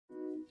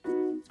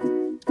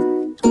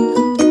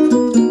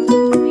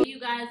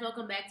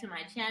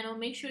my channel.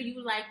 Make sure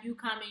you like, you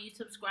comment, you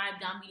subscribe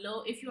down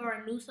below. If you are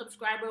a new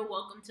subscriber,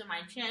 welcome to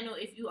my channel.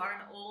 If you are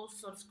an old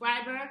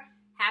subscriber,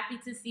 happy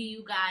to see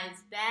you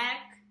guys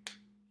back.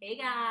 Hey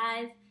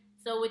guys.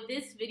 So with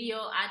this video,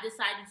 I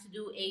decided to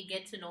do a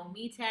get to know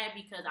me tag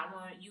because I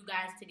want you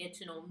guys to get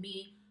to know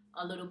me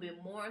a little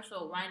bit more.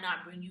 So why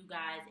not bring you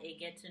guys a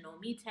get to know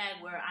me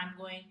tag where I'm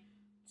going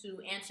to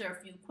answer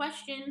a few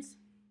questions.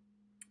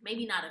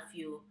 Maybe not a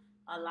few,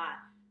 a lot.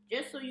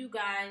 Just so you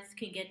guys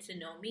can get to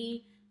know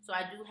me. So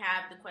I do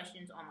have the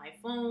questions on my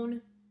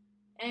phone.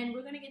 And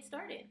we're going to get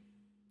started.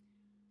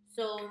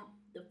 So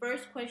the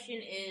first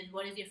question is,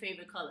 what is your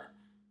favorite color?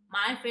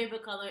 My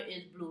favorite color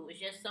is blue. It's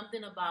just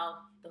something about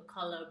the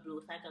color blue.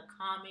 It's like a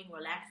calming,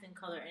 relaxing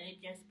color, and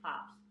it just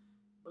pops.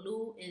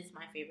 Blue is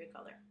my favorite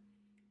color.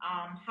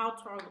 How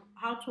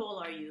tall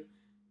are you?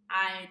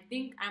 I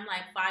think I'm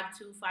like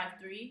 5'2",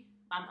 5'3".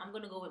 I'm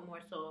gonna go with more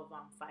so of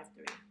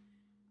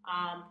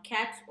 5'3".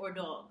 Cats or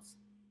dogs?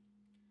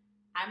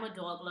 I'm a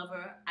dog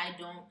lover. I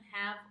don't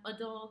have a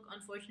dog,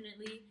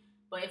 unfortunately,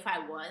 but if I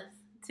was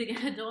to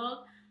get a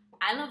dog,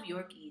 I love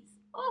Yorkies.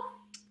 Oh,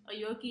 a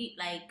Yorkie,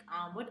 like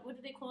what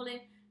do they call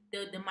it?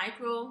 The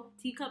micro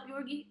teacup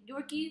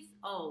Yorkies.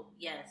 Oh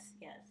yes.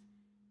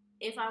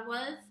 If I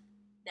was,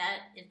 that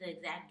is the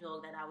exact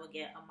dog that I would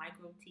get, a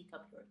micro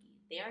teacup Yorkie.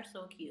 They are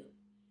so cute.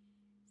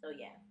 So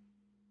yeah.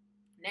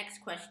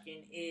 Next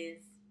question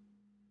is,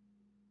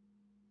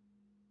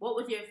 what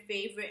was your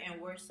favorite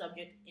and worst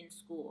subject in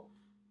school?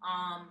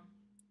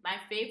 My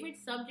favorite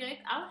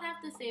subject, I would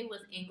have to say,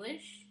 was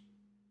English.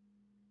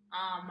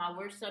 My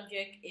worst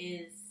subject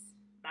in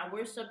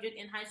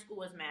high school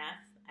was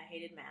math. I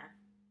hated math.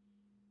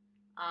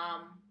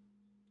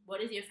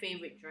 What is your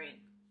favorite drink?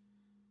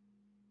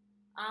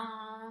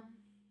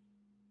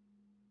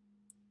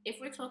 If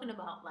we're talking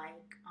about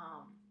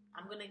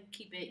I'm gonna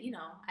keep it.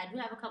 I do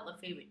have a couple of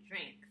favorite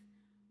drinks,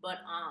 but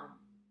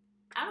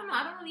I don't know.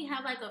 I don't really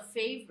have like a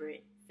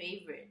favorite.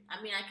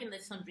 I mean, I can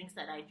list some drinks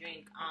that I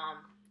drink.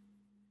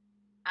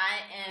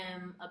 I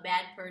am a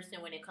bad person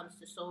when it comes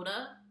to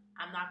soda.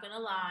 I'm not gonna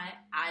lie.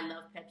 I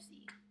love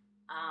Pepsi.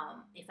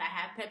 If I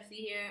have Pepsi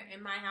here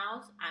in my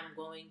house, I'm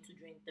going to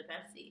drink the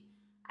Pepsi.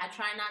 I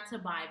try not to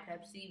buy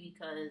Pepsi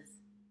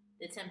because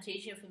the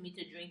temptation for me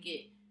to drink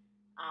it,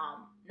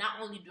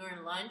 not only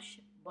during lunch,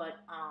 but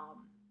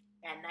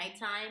at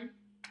nighttime.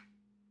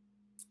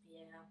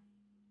 Yeah,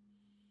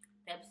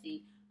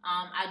 Pepsi.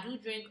 I do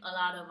drink a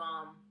lot of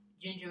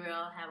ginger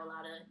ale. Have a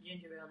lot of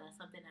ginger ale. That's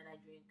something that I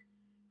drink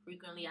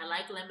frequently. I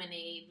like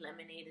lemonade.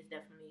 Lemonade is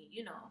definitely,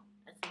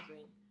 that's a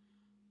drink.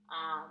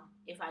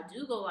 If I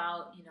do go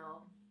out,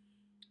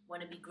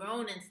 want to be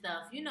grown and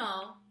stuff,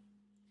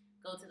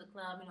 go to the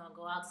club,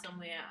 go out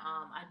somewhere.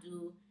 I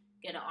do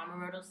get an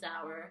Amaretto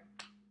sour.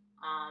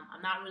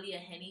 I'm not really a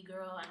Henny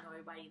girl. I know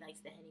everybody likes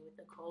the Henny with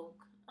the Coke.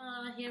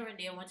 Here and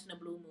there, once in a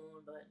blue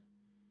moon, but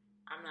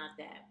I'm not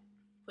that.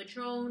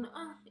 Patron,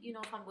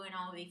 if I'm going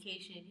on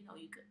vacation,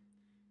 you could.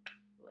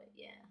 But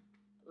yeah,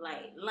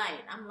 light.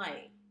 I'm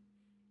light.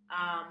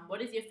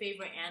 What is your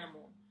favorite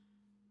animal?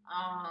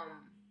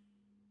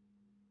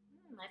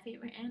 My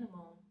favorite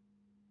animal.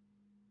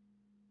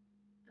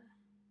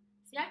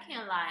 See, I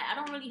can't lie. I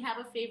don't really have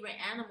a favorite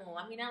animal.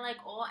 I mean, I like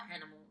all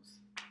animals.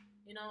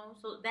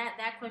 So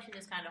that question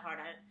is kind of hard.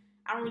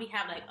 I don't really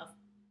have like a.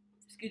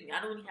 Excuse me.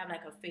 I don't really have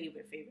like a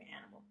favorite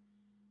animal.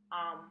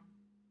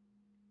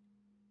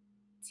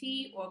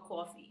 Tea or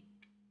coffee?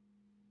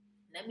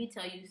 Let me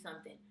tell you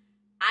something.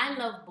 I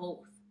love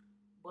both,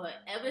 but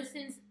ever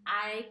since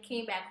I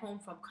came back home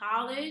from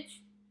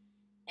college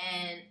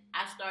and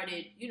I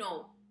started,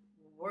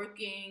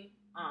 working,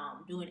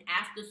 doing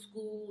after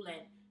school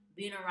and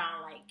being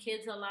around like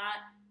kids a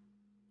lot,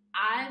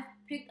 I've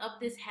picked up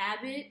this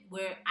habit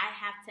where I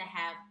have to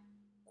have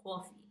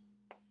coffee.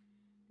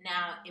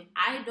 Now, if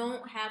I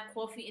don't have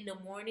coffee in the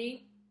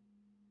morning,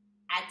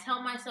 I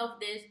tell myself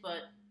this,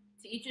 but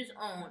to each his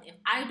own. If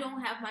I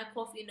don't have my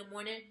coffee in the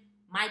morning,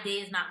 my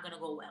day is not going to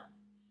go well.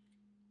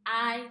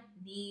 I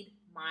need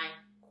my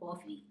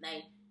coffee.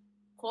 Like,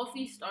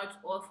 coffee starts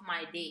off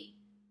my day.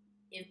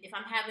 If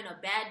I'm having a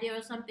bad day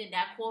or something,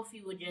 that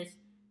coffee would just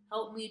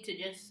help me to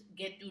just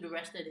get through the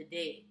rest of the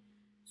day.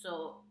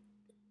 So,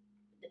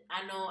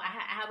 I know I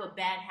have a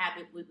bad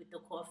habit with the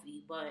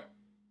coffee, but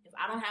if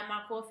I don't have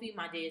my coffee,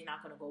 my day is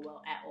not going to go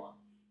well at all.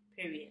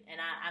 Period. And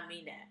I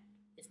mean that.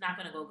 It's not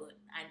going to go good.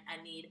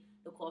 I need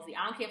the coffee.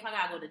 I don't care if I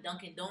got to go to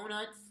Dunkin'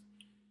 Donuts,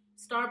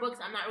 Starbucks.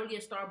 I'm not really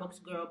a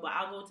Starbucks girl, but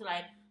I'll go to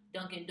like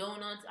Dunkin'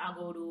 Donuts. I'll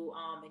go to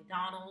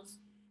McDonald's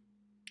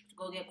to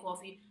go get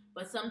coffee.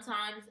 But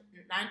sometimes,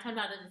 9 times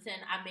out of the 10,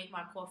 I make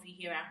my coffee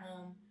here at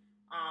home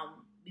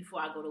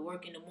before I go to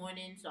work in the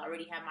morning. So I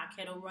already have my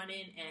kettle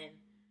running and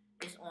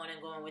it's on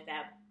and going with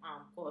that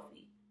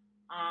coffee.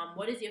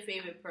 What is your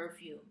favorite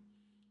perfume?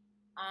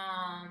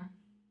 I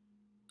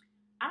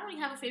don't really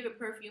have a favorite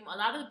perfume. A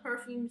lot of the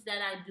perfumes that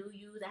I do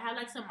use, I have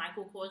like some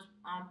Michael Kors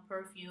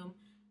perfume,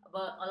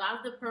 but a lot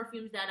of the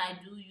perfumes that I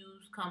do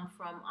use come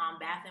from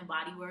Bath and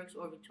Body Works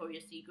or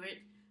Victoria's Secret.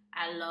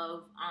 I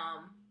love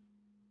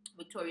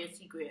Victoria's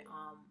Secret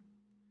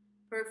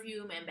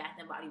perfume and Bath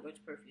and Body Works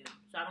perfume.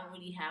 So I don't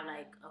really have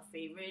like a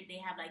favorite.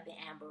 They have like the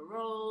Amber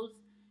Rose.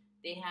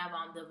 They have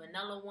the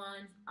vanilla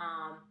ones.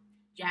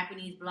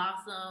 Japanese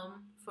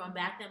Blossom from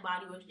Bath and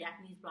Body Works.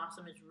 Japanese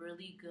Blossom is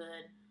really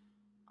good.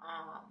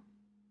 Um,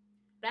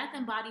 Bath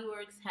and Body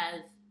Works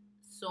has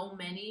so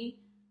many,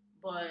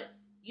 but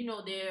you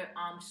know their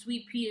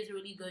Sweet Pea is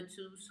really good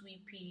too.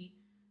 Sweet Pea,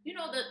 you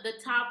know the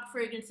top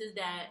fragrances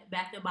that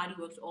Bath and Body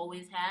Works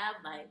always have.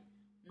 Like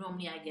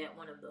normally I get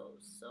one of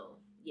those. So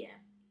yeah.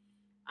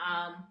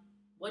 Um,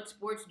 what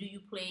sports do you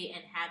play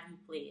and have you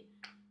played?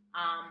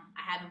 I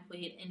haven't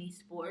played any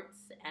sports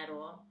at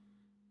all.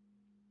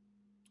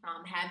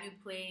 Have you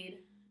played?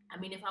 I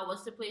mean, if I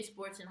was to play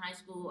sports in high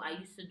school, I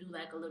used to do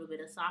like a little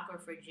bit of soccer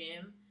for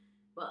gym,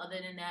 but other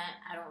than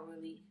that, I don't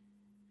really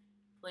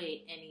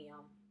play any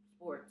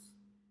sports.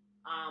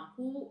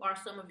 Who are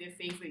some of your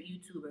favorite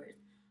YouTubers?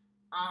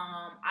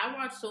 I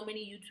watch so many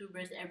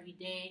YouTubers every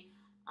day.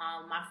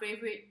 My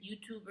favorite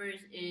YouTubers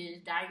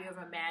is Diary of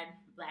a Mad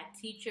Black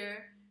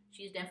Teacher.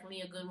 She's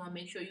definitely a good one.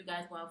 Make sure you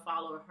guys go and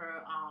follow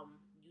her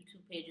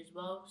YouTube page as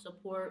well.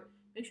 Support.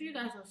 Make sure you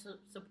guys are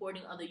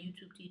supporting other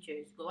YouTube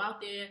teachers. Go out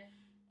there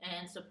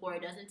and support.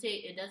 It doesn't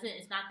take. It doesn't.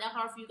 It's not that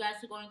hard for you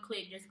guys to go and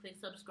click. Just click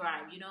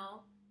subscribe. You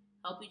know,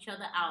 help each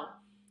other out.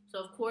 So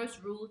of course,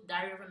 Ruth,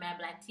 Diary of a Mad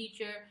Black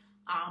Teacher,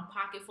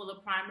 Pocket Full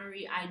of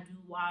Primary. I do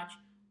watch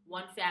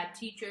One Fab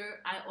Teacher.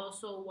 I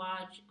also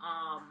watch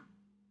um,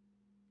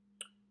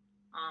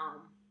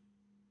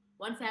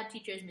 One Fab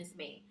Teacher is Miss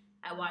May.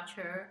 I watch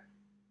her.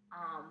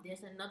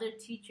 There's another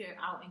teacher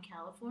out in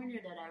California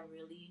that I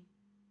really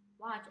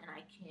watch, and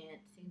I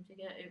can't seem to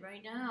get it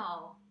right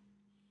now.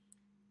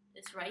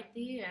 It's right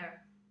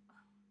there.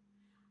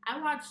 I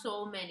watch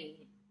so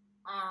many.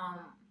 Um,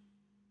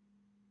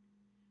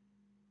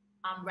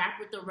 Rap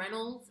with the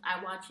Reynolds.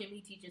 I watch him.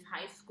 He teaches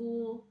high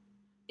school.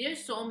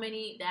 There's so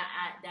many that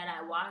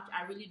I watch.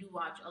 I really do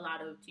watch a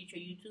lot of teacher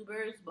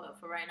YouTubers, but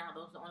for right now,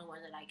 those are the only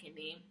ones that I can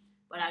name.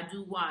 But I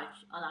do watch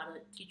a lot of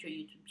teacher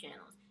YouTube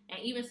channels, and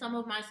even some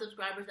of my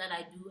subscribers that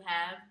I do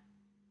have,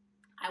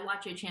 I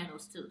watch your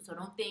channels too. So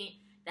don't think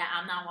that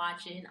I'm not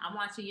watching. I'm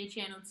watching your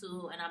channel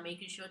too, and I'm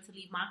making sure to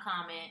leave my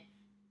comment.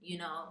 You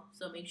know,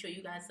 so make sure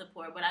you guys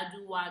support. But I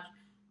do watch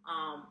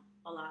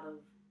a lot of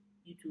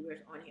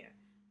YouTubers on here.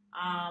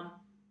 Um,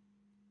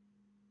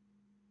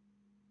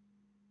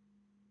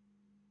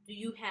 do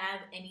you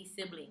have any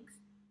siblings?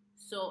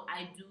 So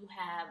I do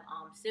have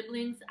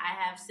siblings. I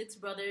have 6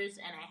 brothers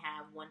and I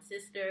have 1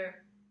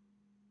 sister.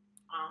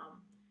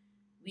 Um,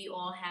 we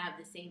all have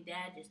the same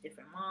dad, just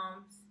different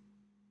moms.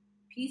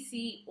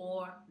 PC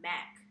or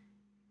Mac?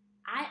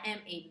 I am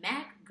a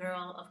Mac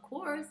girl, of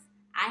course.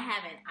 I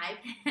have an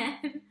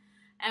iPad.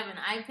 I have an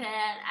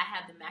iPad. I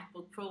have the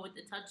MacBook Pro with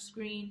the touch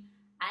screen.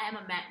 I am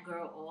a Mac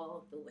girl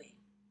all the way.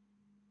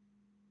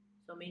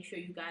 So make sure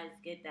you guys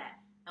get that.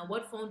 And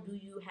what phone do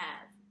you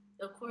have?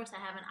 Of course, I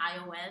have an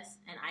iOS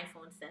and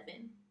iPhone 7.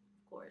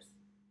 Of course,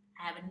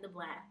 I have it in the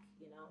black.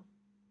 You know.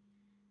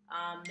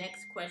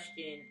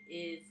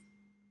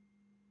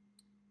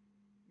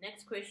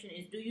 Next question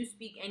is. Do you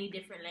speak any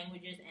different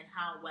languages and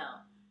how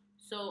well?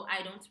 So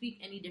I don't speak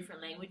any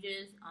different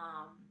languages.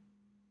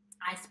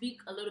 I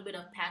speak a little bit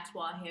of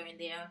patois here and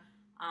there.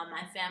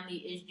 My family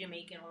is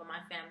Jamaican. All of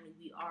my family,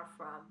 we are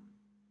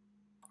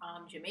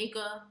from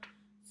Jamaica.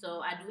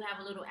 So I do have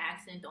a little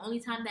accent. The only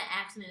time that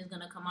accent is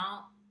going to come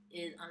out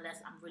is unless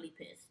I'm really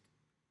pissed.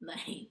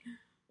 Like,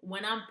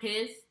 when I'm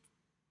pissed,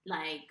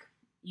 like,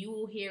 you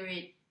will hear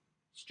it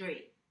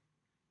straight.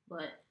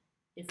 But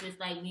if it's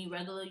like me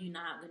regular, you're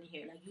not going to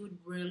hear it. Like, you would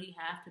really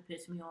have to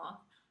piss me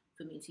off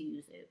for me to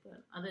use it.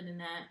 But other than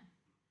that,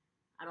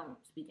 I don't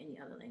speak any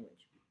other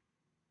language.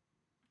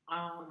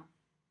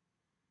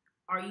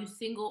 Are you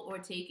single or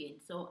taken?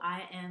 So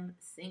I am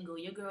single.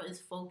 Your girl is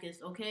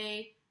focused,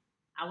 okay?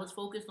 I was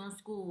focused on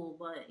school,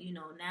 but you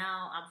know,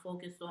 now I'm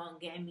focused on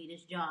getting me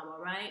this job,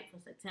 all right, for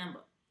September.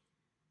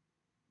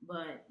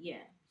 But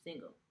yeah,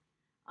 single.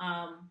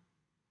 Um,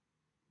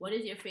 what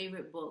is your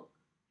favorite book?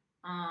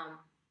 Um,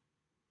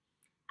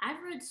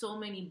 I've read so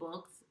many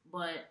books,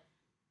 but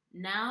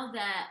now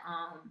that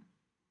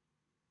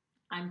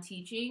I'm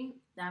teaching,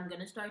 that I'm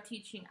gonna start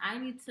teaching, I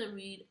need to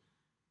read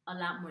a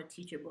lot more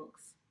teacher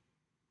books.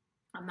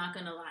 I'm not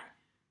gonna lie.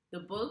 The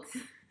books,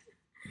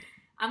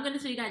 I'm gonna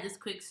show you guys this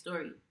quick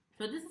story.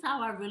 So this is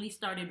how I really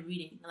started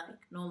reading, like,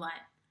 no lie.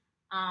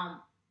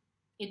 Um,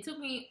 it took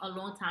me a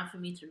long time for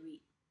me to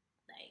read.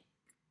 Like,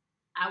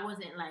 I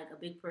wasn't like a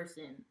big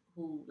person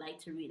who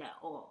liked to read at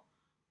all.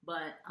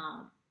 But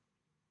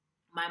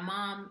my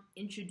mom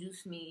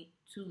introduced me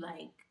to,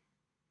 like,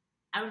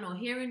 I don't know,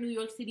 here in New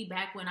York City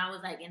back when I was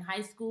like in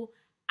high school,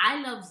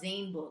 I love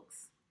Zane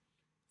books.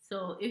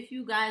 So if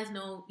you guys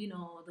know, you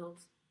know,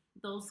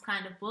 those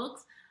kind of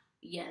books,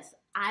 yes,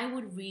 I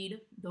would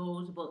read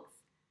those books.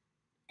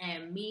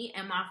 And me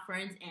and my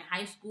friends in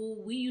high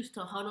school, we used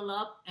to huddle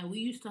up and we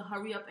used to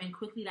hurry up and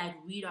quickly like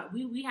read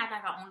we had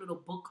like our own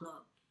little book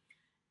club.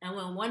 And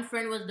when one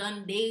friend was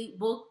done their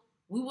book,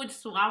 we would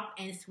swap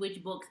and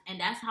switch books, and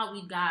that's how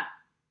we got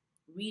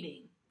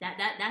reading.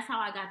 That's how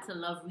I got to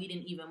love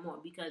reading even more,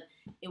 because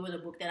it was a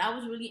book that I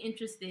was really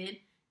interested,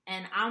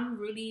 and I'm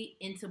really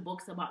into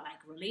books about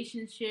like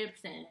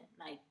relationships and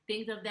like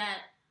things of that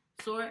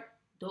sort.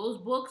 Those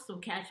books will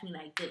catch me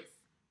like this.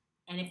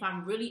 And if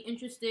I'm really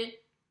interested,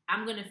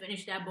 I'm gonna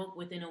finish that book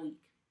within a week.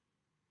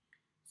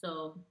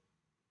 So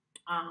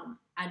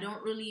I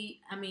don't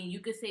really. I mean, you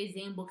could say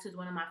Zane Books is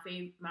one of my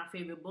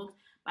favorite books,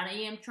 but I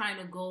am trying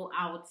to go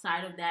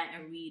outside of that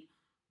and read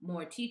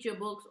more teacher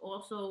books.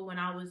 Also, when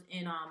I was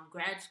in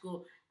grad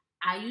school,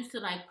 I used to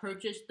like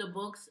purchase the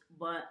books,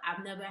 but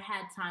I've never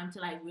had time to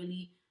like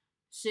really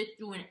sit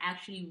through and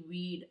actually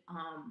read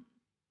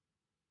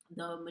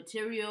the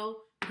material,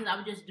 because I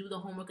would just do the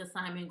homework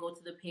assignment, go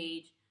to the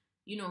page,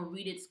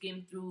 read it,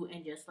 skim through,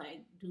 and just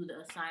like do the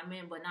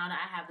assignment. But now that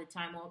I have the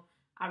time off,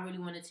 I really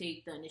want to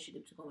take the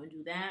initiative to go and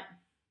do that.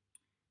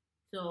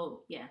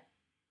 So yeah,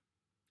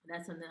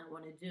 that's something I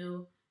want to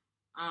do.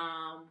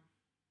 Um,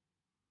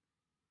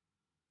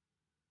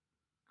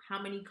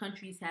 how many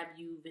countries have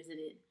you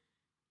visited?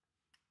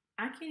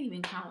 I can't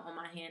even count on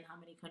my hand how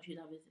many countries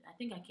I visited. I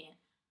think I can.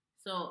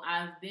 So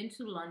I've been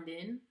to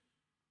London.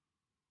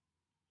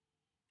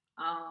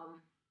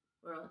 Um,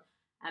 where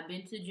I've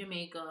been to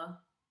Jamaica.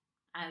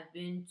 I've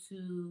been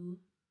to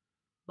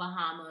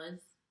Bahamas.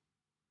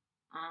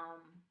 Um,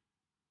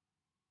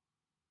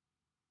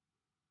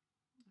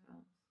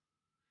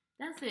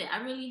 that's it.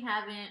 I really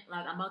haven't.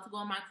 Like, I'm about to go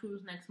on my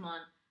cruise next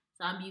month,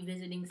 so I'll be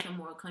visiting some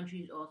more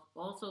countries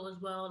also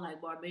as well,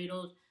 like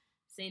Barbados,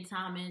 St.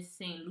 Thomas,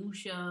 St.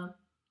 Lucia,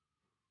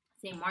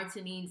 St.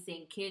 Martinique,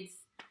 St. Kitts.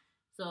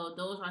 So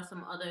those are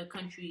some other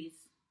countries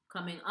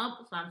coming up.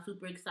 So I'm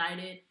super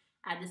excited.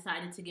 I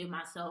decided to give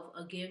myself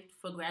a gift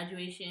for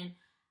graduation.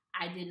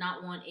 I did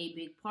not want a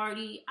big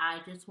party. I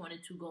just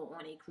wanted to go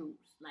on a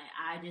cruise. Like,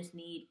 I just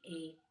need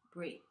a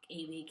break,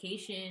 a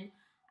vacation.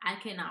 I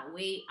cannot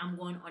wait. I'm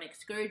going on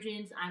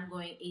excursions. I'm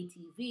going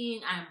ATVing.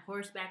 I'm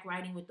horseback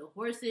riding with the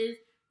horses.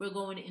 We're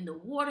going in the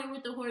water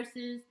with the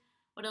horses.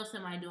 What else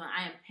am I doing?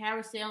 I am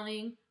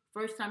parasailing.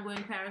 First time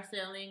going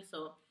parasailing.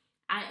 So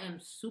I am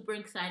super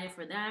excited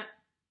for that.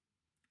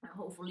 And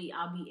hopefully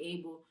I'll be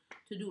able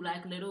to do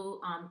like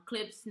little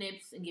clips,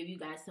 snips, and give you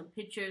guys some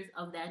pictures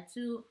of that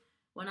too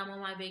when I'm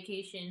on my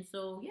vacation.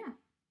 So yeah,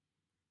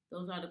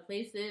 those are the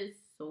places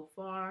so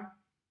far.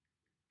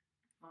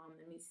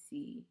 Let me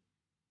see.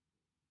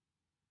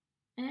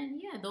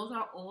 And yeah, those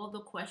are all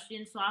the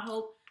questions. So I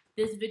hope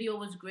this video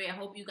was great. I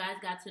hope you guys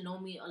got to know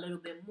me a little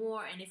bit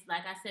more. And if,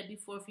 like I said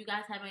before, if you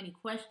guys have any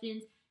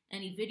questions,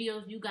 any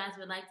videos you guys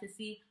would like to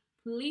see,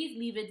 please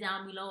leave it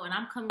down below. And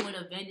I'm coming with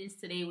a vengeance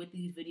today with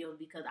these videos,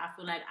 because I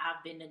feel like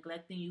I've been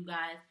neglecting you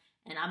guys,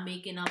 and I'm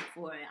making up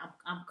for it.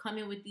 I'm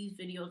coming with these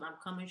videos. I'm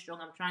coming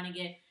strong. I'm trying to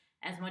get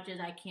as much as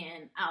I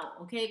can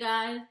out. Okay,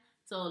 guys?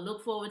 So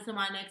look forward to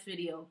my next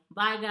video.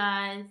 Bye,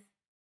 guys.